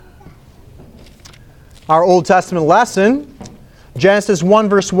Our Old Testament lesson, Genesis 1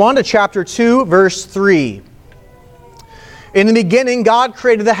 verse 1 to chapter 2 verse 3. In the beginning, God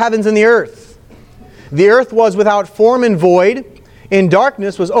created the heavens and the earth. The earth was without form and void, and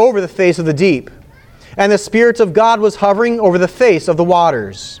darkness was over the face of the deep. And the Spirit of God was hovering over the face of the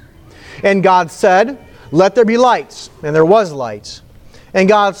waters. And God said, "Let there be light," and there was light. And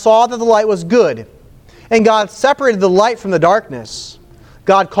God saw that the light was good. And God separated the light from the darkness.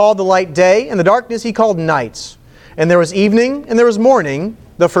 God called the light day, and the darkness He called night. And there was evening, and there was morning,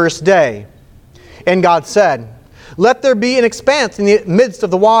 the first day. And God said, "Let there be an expanse in the midst of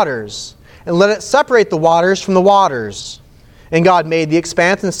the waters, and let it separate the waters from the waters." And God made the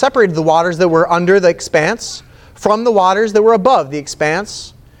expanse, and separated the waters that were under the expanse from the waters that were above the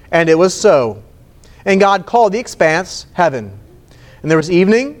expanse. And it was so. And God called the expanse heaven. And there was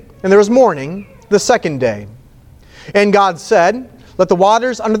evening, and there was morning, the second day. And God said, "Let the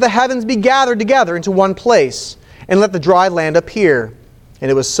waters under the heavens be gathered together into one place, and let the dry land appear."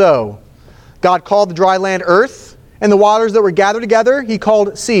 And it was so. God called the dry land earth, and the waters that were gathered together He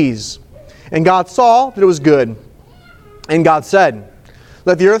called seas. And God saw that it was good. And God said,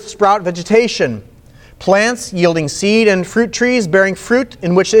 "Let the earth sprout vegetation, plants yielding seed, and fruit trees bearing fruit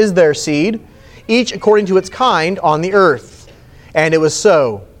in which is their seed, each according to its kind on the earth." And it was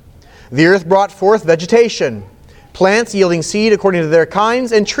so. The earth brought forth vegetation, plants yielding seed according to their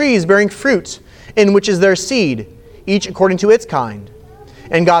kinds, and trees bearing fruit, in which is their seed, each according to its kind.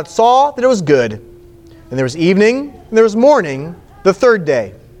 And God saw that it was good. And there was evening, and there was morning, the third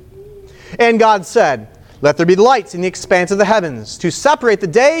day. And God said, "Let there be lights in the expanse of the heavens, to separate the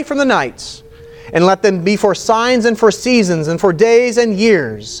day from the night. And let them be for signs and for seasons and for days and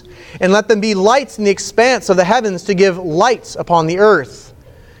years. And let them be lights in the expanse of the heavens to give light upon the earth."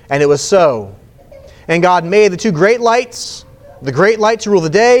 And it was so. And God made the two great lights, the great light to rule the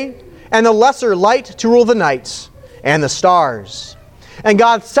day, and the lesser light to rule the night, and the stars. And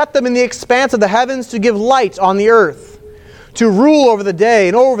God set them in the expanse of the heavens to give light on the earth, to rule over the day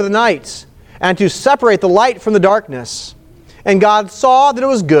and over the night, and to separate the light from the darkness. And God saw that it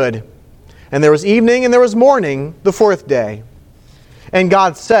was good. And there was evening and there was morning, the fourth day. And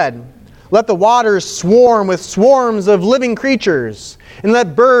God said, "Let the waters swarm with swarms of living creatures, and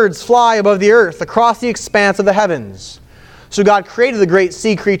let birds fly above the earth across the expanse of the heavens." So God created the great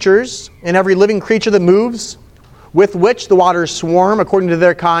sea creatures, and every living creature that moves, with which the waters swarm according to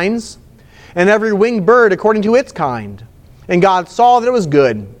their kinds, and every winged bird according to its kind. And God saw that it was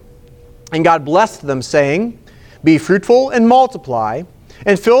good. And God blessed them, saying, "Be fruitful and multiply,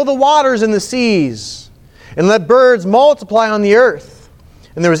 and fill the waters in the seas, and let birds multiply on the earth."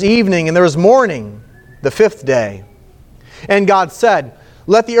 And there was evening, and there was morning, the fifth day. And God said,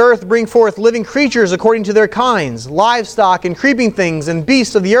 "Let the earth bring forth living creatures according to their kinds, livestock and creeping things, and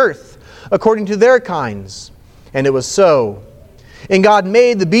beasts of the earth according to their kinds." And it was so. And God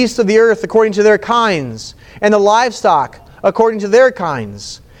made the beasts of the earth according to their kinds, and the livestock according to their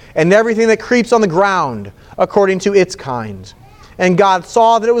kinds, and everything that creeps on the ground according to its kind. And God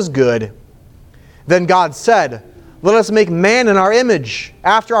saw that it was good. Then God said, "Let us make man in our image,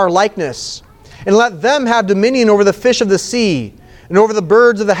 after our likeness, and let them have dominion over the fish of the sea, and over the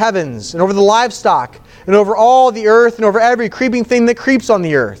birds of the heavens, and over the livestock, and over all the earth, and over every creeping thing that creeps on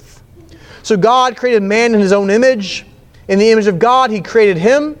the earth." So God created man in His own image. In the image of God He created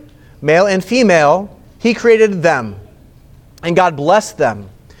him, male and female, He created them. And God blessed them.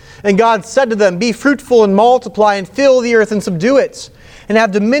 And God said to them, "Be fruitful and multiply, and fill the earth and subdue it, and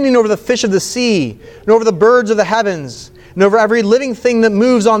have dominion over the fish of the sea, and over the birds of the heavens, and over every living thing that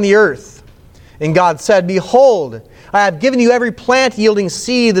moves on the earth." And God said, "Behold, I have given you every plant yielding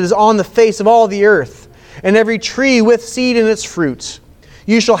seed that is on the face of all the earth, and every tree with seed in its fruit.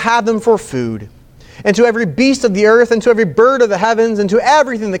 You shall have them for food. And to every beast of the earth, and to every bird of the heavens, and to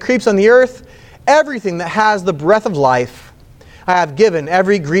everything that creeps on the earth, everything that has the breath of life, I have given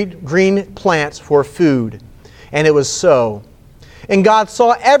every green plant for food." And it was so. And God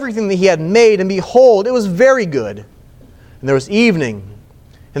saw everything that He had made, and behold, it was very good. And there was evening,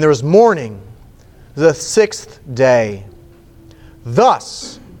 and there was morning, the sixth day.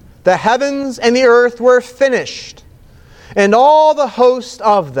 Thus the heavens and the earth were finished, and all the host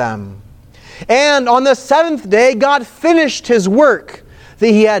of them. And on the seventh day God finished His work that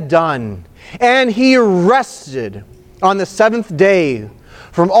He had done, and He rested on the seventh day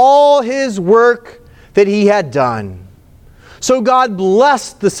from all His work that He had done. So God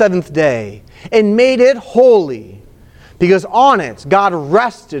blessed the seventh day and made it holy, because on it God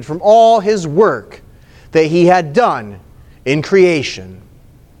rested from all His work that He had done in creation.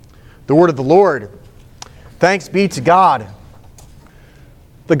 The word of the Lord. Thanks be to God.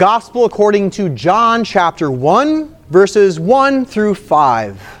 The Gospel according to John chapter 1, verses 1 through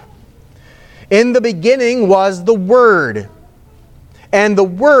 5. In the beginning was the Word, and the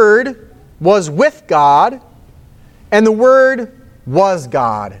Word was with God, and the Word was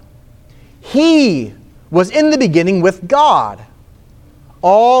God. He was in the beginning with God.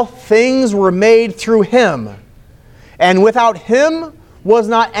 All things were made through Him, and without Him was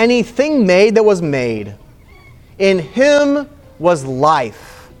not anything made that was made. In Him was life,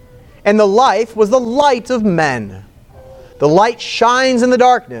 and the life was the light of men. The light shines in the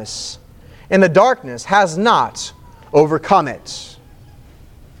darkness, and the darkness has not overcome it.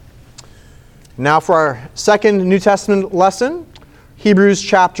 Now for our second New Testament lesson, Hebrews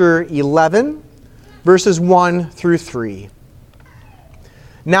chapter 11, verses 1 through 3.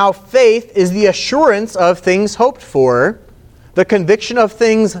 Now faith is the assurance of things hoped for, the conviction of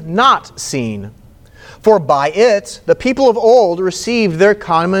things not seen. For by it the people of old received their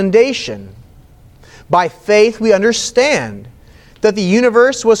commendation. By faith we understand that the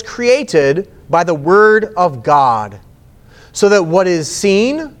universe was created by the Word of God, so that what is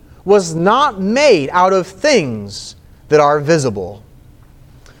seen was not made out of things that are visible.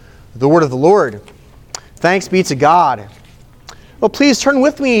 The Word of the Lord. Thanks be to God. Well, please turn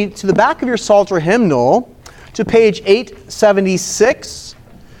with me to the back of your Psalter hymnal to page 876,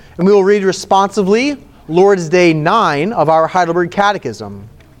 and we will read responsively Lord's Day 9 of our Heidelberg Catechism.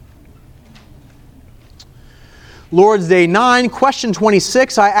 Lord's Day 9, question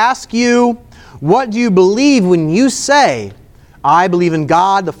 26, I ask you, what do you believe when you say, I believe in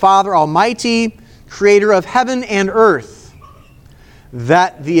God, the Father Almighty, creator of heaven and earth,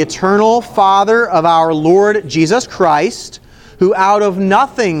 that the eternal Father of our Lord Jesus Christ, who out of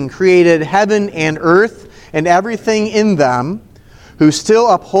nothing created heaven and earth and everything in them, who still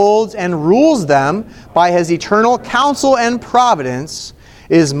upholds and rules them by His eternal counsel and providence,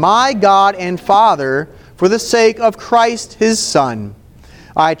 is my God and Father for the sake of Christ His Son.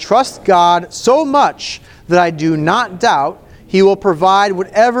 I trust God so much that I do not doubt He will provide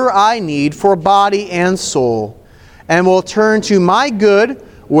whatever I need for body and soul, and will turn to my good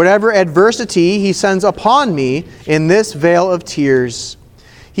whatever adversity He sends upon me in this vale of tears.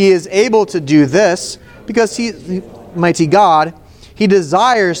 He is able to do this because He, mighty God, He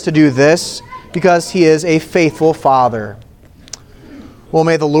desires to do this because He is a faithful Father. Well,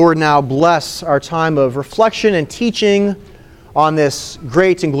 may the Lord now bless our time of reflection and teaching on this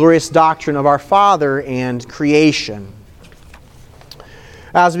great and glorious doctrine of our Father and creation.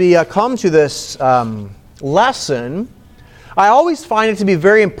 As we come to this lesson, I always find it to be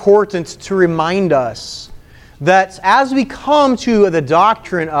very important to remind us that as we come to the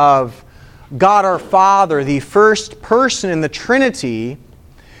doctrine of God our Father, the first person in the Trinity,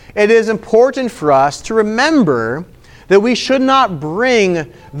 it is important for us to remember that we should not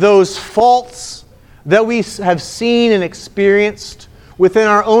bring those faults that we have seen and experienced within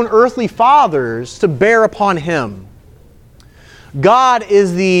our own earthly fathers to bear upon Him. God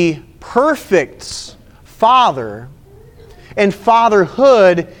is the perfect Father, and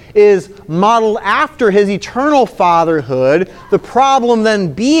fatherhood is modeled after His eternal fatherhood. The problem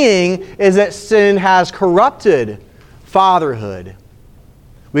then being is that sin has corrupted fatherhood.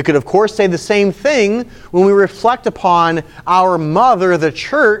 We could, of course, say the same thing when we reflect upon our mother, the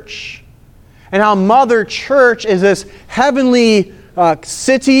church, and how Mother Church is this heavenly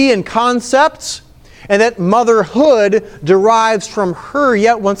city and concept, and that motherhood derives from her,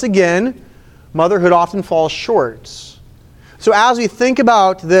 yet once again, motherhood often falls short. So as we think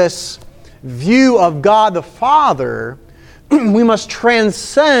about this view of God the Father, we must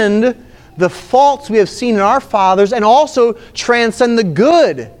transcend the faults we have seen in our fathers and also transcend the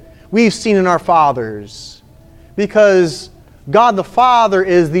good we've seen in our fathers. Because God the Father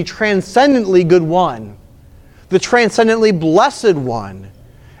is the transcendently good one, the transcendently blessed one.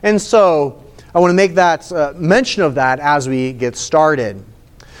 And so I want to make that mention of that as we get started.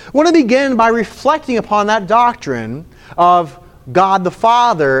 I want to begin by reflecting upon that doctrine of God the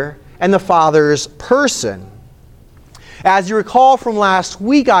Father and the Father's person. As you recall from last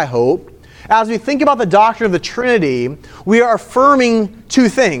week, I hope, as we think about the doctrine of the Trinity, we are affirming two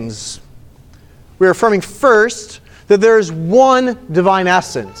things. We are affirming first that there is one divine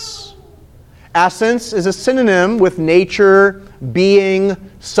essence. Essence is a synonym with nature, being,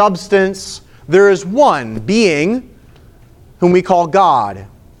 substance. There is one being whom we call God.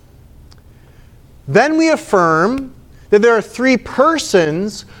 Then we affirm that there are three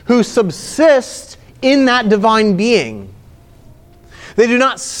persons who subsist in that divine being. They do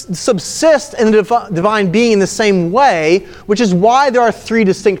not subsist in the divine being in the same way, which is why there are three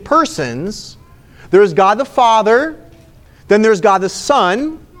distinct persons. There is God the Father, Then there's God the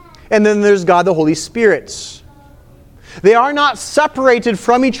Son, and then there's God the Holy Spirit. They are not separated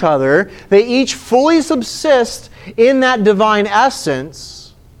from each other. They each fully subsist in that divine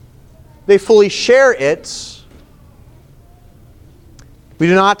essence. They fully share it. We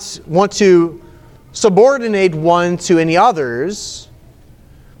do not want to subordinate one to any others,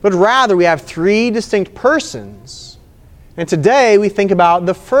 but rather we have three distinct persons. And today we think about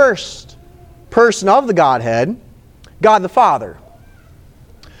the first person of the Godhead, God the Father.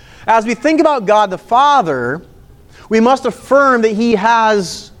 As we think about God the Father, we must affirm that He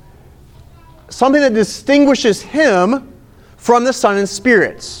has something that distinguishes Him from the Son and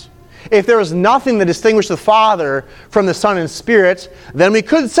Spirit. If there was nothing that distinguished the Father from the Son and Spirit, then we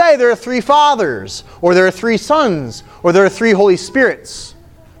could say there are three Fathers, or there are three Sons, or there are three Holy Spirits.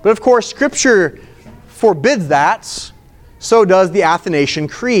 But of course, Scripture forbids that. So does the Athanasian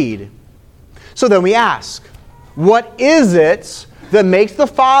Creed. So then we ask, what is it that makes the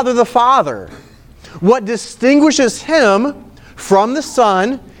Father the Father? What distinguishes Him from the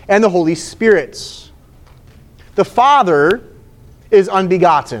Son and the Holy Spirit? The Father is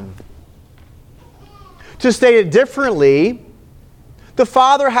unbegotten. To state it differently, the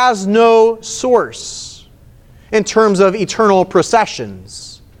Father has no source in terms of eternal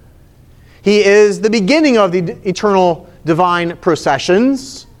processions. He is the beginning of the eternal divine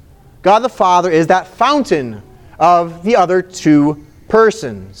processions. God the Father is that fountain of the other two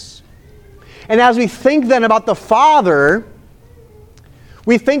persons. And as we think then about the Father,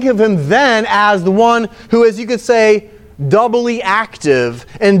 we think of Him then as the one who is, you could say, doubly active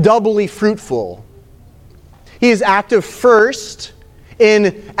and doubly fruitful. He is active first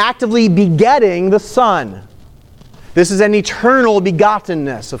in actively begetting the Son. This is an eternal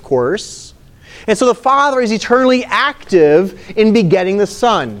begottenness, of course. And so the Father is eternally active in begetting the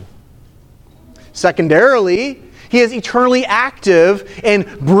Son. Secondarily, He is eternally active in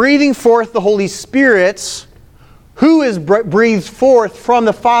breathing forth the Holy Spirit, who is breathed forth from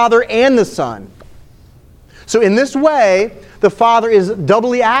the Father and the Son. So in this way, the Father is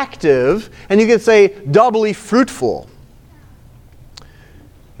doubly active, and you could say doubly fruitful.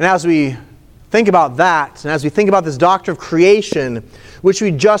 And as we think about that, and as we think about this doctrine of creation, which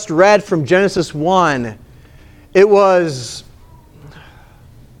we just read from Genesis 1, it was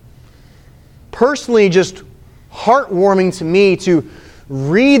personally just heartwarming to me to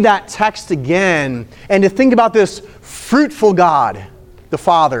read that text again and to think about this fruitful God, the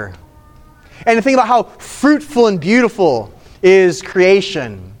Father, and to think about how fruitful and beautiful is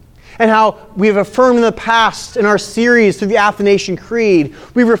creation, and how we've affirmed in the past in our series through the Athanasian Creed,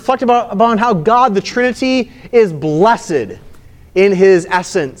 we've reflected upon how God, the Trinity, is blessed in His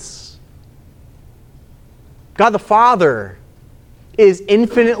essence. God the Father is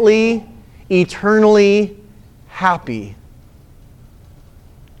infinitely, eternally happy.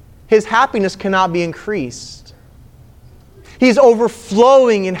 His happiness cannot be increased. He's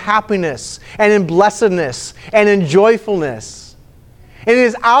overflowing in happiness and in blessedness and in joyfulness. And it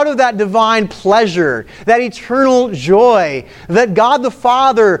is out of that divine pleasure, that eternal joy, that God the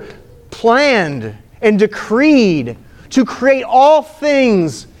Father planned and decreed to create all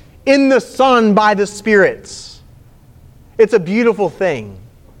things in the Son by the Spirit. It's a beautiful thing.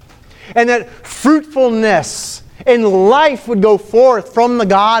 And that fruitfulness and life would go forth from the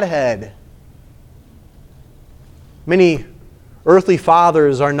Godhead. Many earthly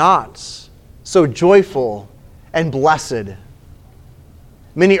fathers are not so joyful and blessed.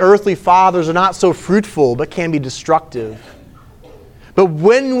 Many earthly fathers are not so fruitful, but can be destructive. But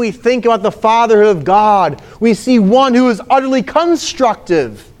when we think about the fatherhood of God, we see one who is utterly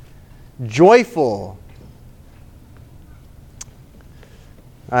constructive, joyful.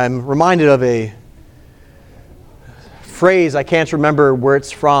 I'm reminded of a phrase, I can't remember where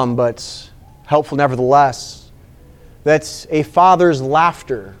it's from, but helpful nevertheless, that a father's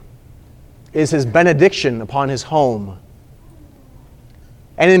laughter is his benediction upon his home.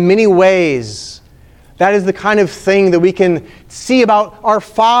 And in many ways, that is the kind of thing that we can see about our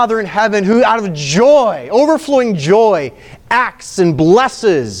Father in heaven, who out of joy, overflowing joy, acts and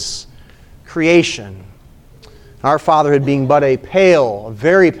blesses creation. Our fatherhood being but a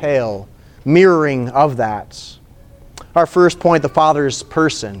very pale mirroring of that. Our first point, the Father's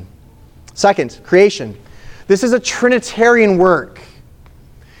person. Second, creation. This is a Trinitarian work.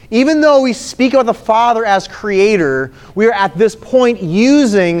 Even though we speak about the Father as creator, we are at this point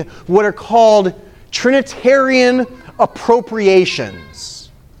using what are called Trinitarian appropriations.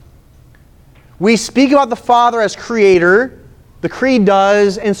 We speak about the Father as creator, the Creed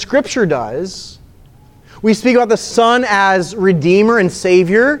does, and Scripture does. We speak about the Son as Redeemer and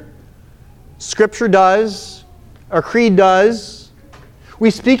Savior, Scripture does, our creed does.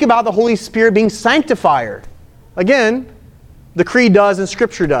 We speak about the Holy Spirit being sanctifier. Again, the creed does and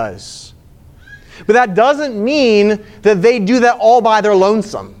Scripture does. But that doesn't mean that they do that all by their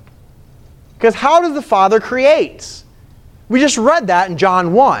lonesome. Because how does the Father create? We just read that in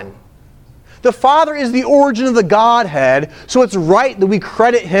John 1. The Father is the origin of the Godhead, so it's right that we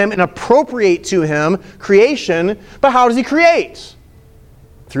credit Him and appropriate to Him creation. But how does He create?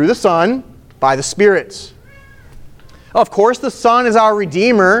 Through the Son, by the Spirit. Of course, the Son is our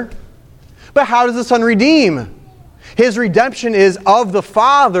Redeemer, but how does the Son redeem? His redemption is of the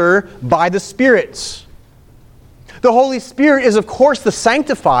Father by the Spirit. The Holy Spirit is, of course, the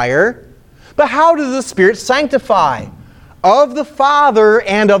sanctifier, but how does the Spirit sanctify? Of the Father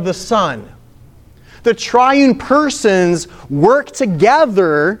and of the Son. The triune persons work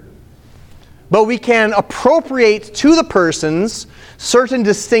together, but we can appropriate to the persons certain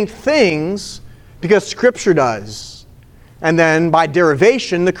distinct things because Scripture does. And then by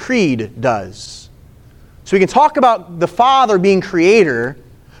derivation, the Creed does. So we can talk about the Father being creator,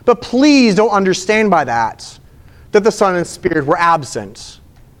 but please don't understand by that the Son and Spirit were absent.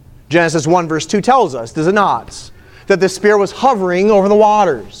 Genesis 1 verse 2 tells us, does it not? That the Spirit was hovering over the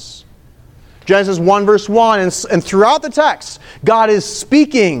waters. Genesis 1 verse 1, and throughout the text, God is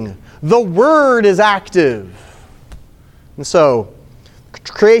speaking. The Word is active. And so,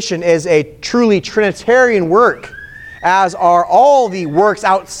 creation is a truly Trinitarian work, as are all the works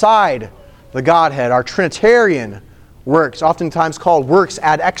outside the Godhead, our Trinitarian works, oftentimes called works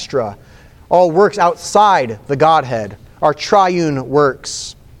ad extra. All works outside the Godhead, our triune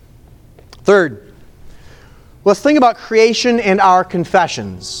works. Third, let's think about creation and our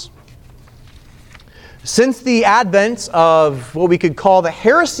confessions. Since the advent of what we could call the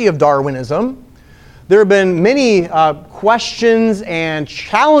heresy of Darwinism, there have been many questions and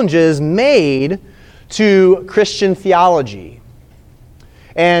challenges made to Christian theology.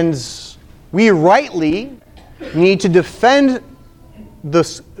 And we rightly need to defend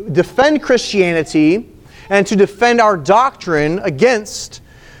Christianity and to defend our doctrine against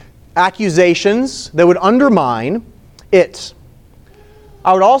accusations that would undermine it.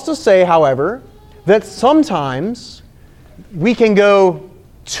 I would also say, however, that sometimes we can go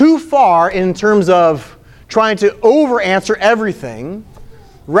too far in terms of trying to over-answer everything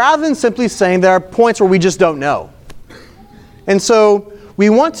rather than simply saying there are points where we just don't know. And so we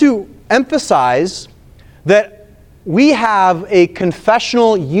want to emphasize that we have a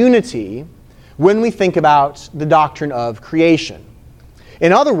confessional unity when we think about the doctrine of creation.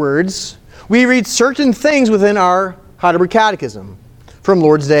 In other words, we read certain things within our Heidelberg Catechism from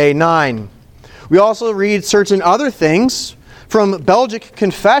Lord's Day 9. We also read certain other things from Belgic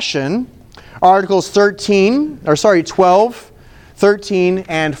Confession, Articles 12, 13,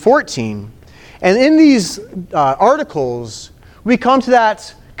 and 14. And in these articles, we come to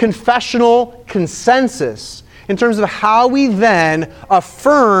that confessional consensus in terms of how we then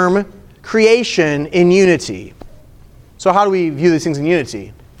affirm creation in unity. So how do we view these things in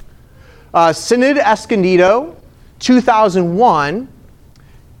unity? Synod Escondido 2001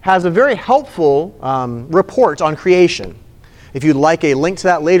 has a very helpful report on creation. If you'd like a link to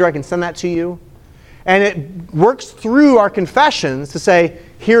that later, I can send that to you. And it works through our confessions to say,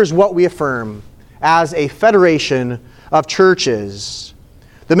 here's what we affirm as a federation of churches.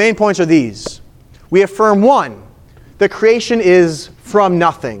 The main points are these. We affirm, one, that creation is from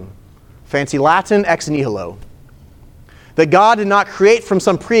nothing. Fancy Latin, ex nihilo. That God did not create from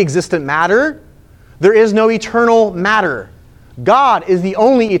some pre-existent matter. There is no eternal matter. God is the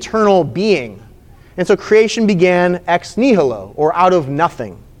only eternal being. And so creation began ex nihilo, or out of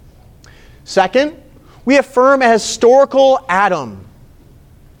nothing. Second, we affirm a historical Adam.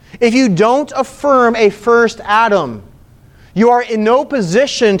 If you don't affirm a first Adam, you are in no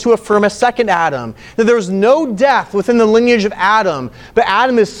position to affirm a second Adam. That there was no death within the lineage of Adam, but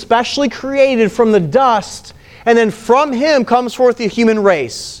Adam is specially created from the dust, and then from him comes forth the human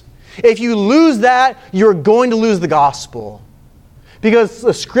race. If you lose that, you're going to lose the gospel. Because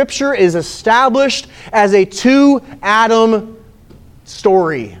the Scripture is established as a two-Adam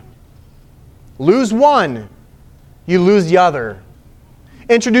story. Lose one, you lose the other.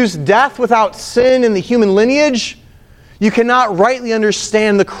 Introduce death without sin in the human lineage, you cannot rightly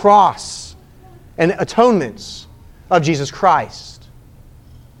understand the cross and atonements of Jesus Christ.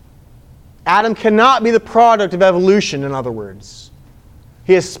 Adam cannot be the product of evolution, in other words.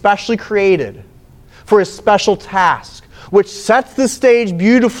 He is specially created for a special task, which sets the stage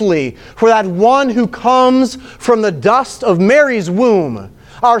beautifully for that one who comes from the dust of Mary's womb,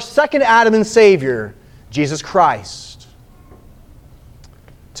 our second Adam and Savior, Jesus Christ.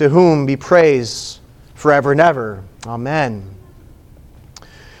 To whom be praise forever and ever. Amen.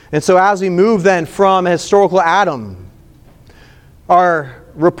 And so as we move then from a historical Adam, our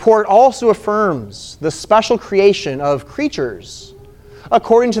report also affirms the special creation of creatures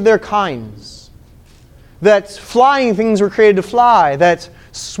according to their kinds. That flying things were created to fly, that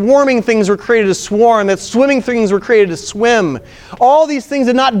swarming things were created to swarm, that swimming things were created to swim. All these things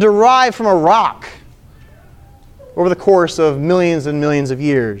did not derive from a rock over the course of millions and millions of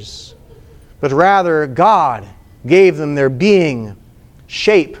years, but rather God gave them their being,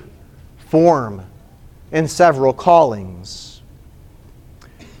 shape, form, and several callings.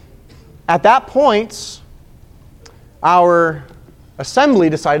 At that point, our assembly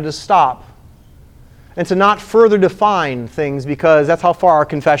decided to stop and to not further define things because that's how far our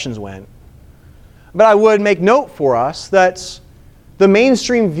confessions went. But I would make note for us that the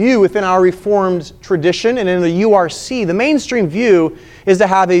mainstream view within our Reformed tradition and in the URC, the mainstream view is to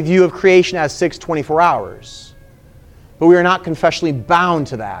have a view of creation as 624 hours. But we are not confessionally bound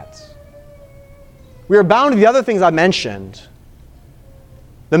to that. We are bound to the other things I mentioned.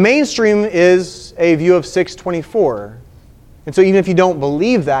 The mainstream is a view of 624. And so even if you don't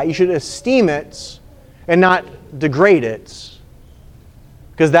believe that, you should esteem it and not degrade it,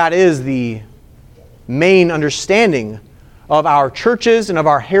 because that is the main understanding of our churches and of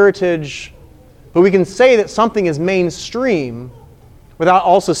our heritage. But we can say that something is mainstream without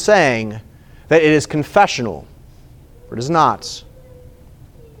also saying that it is confessional, or it is not.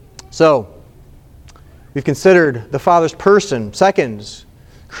 So, we've considered the Father's person. Second,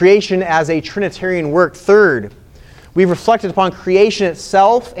 creation as a Trinitarian work. Third, we've reflected upon creation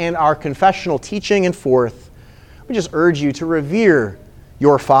itself and our confessional teaching. And fourth, we just urge you to revere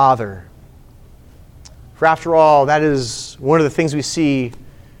your Father. For after all, that is one of the things we see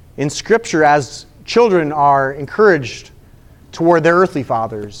in Scripture as children are encouraged toward their earthly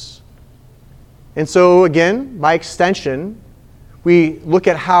fathers. And so again, by extension, we look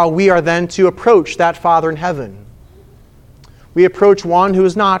at how we are then to approach that Father in heaven. We approach one who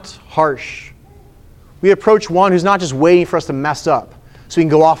is not harsh. We approach one who's not just waiting for us to mess up so he can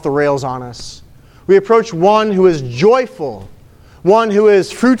go off the rails on us. We approach one who is joyful, one who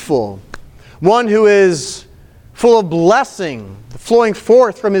is fruitful, one who is full of blessing, flowing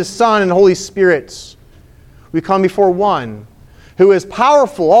forth from his Son and Holy Spirit. We come before one who is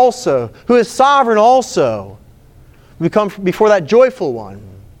powerful also, who is sovereign also. We come before that joyful one,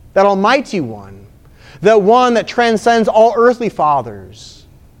 that almighty one, that one that transcends all earthly fathers.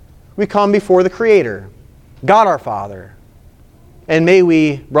 We come before the Creator, God our Father. And may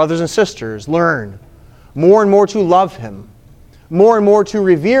we, brothers and sisters, learn more and more to love Him, more and more to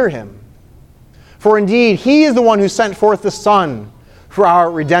revere Him. For indeed, He is the one who sent forth the Son for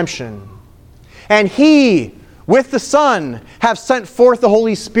our redemption. And He, with the Son, have sent forth the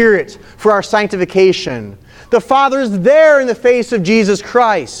Holy Spirit for our sanctification. The Father is there in the face of Jesus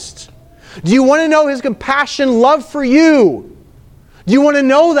Christ. Do you want to know His compassion, love for you? Do you want to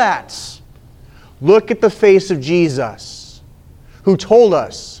know that? Look at the face of Jesus, who told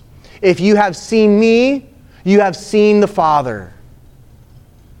us, if you have seen me, you have seen the Father.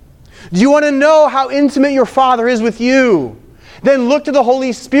 Do you want to know how intimate your Father is with you? Then look to the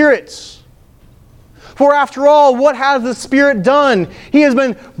Holy Spirit. For after all, what has the Spirit done? He has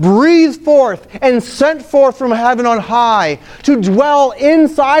been breathed forth and sent forth from heaven on high to dwell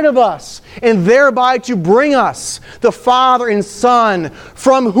inside of us and thereby to bring us the Father and Son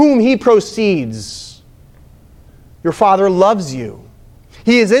from whom He proceeds. Your Father loves you.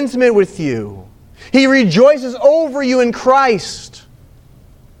 He is intimate with you. He rejoices over you in Christ.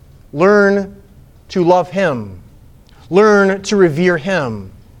 Learn to love Him. Learn to revere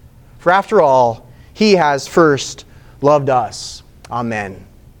Him. For after all, He has first loved us. Amen.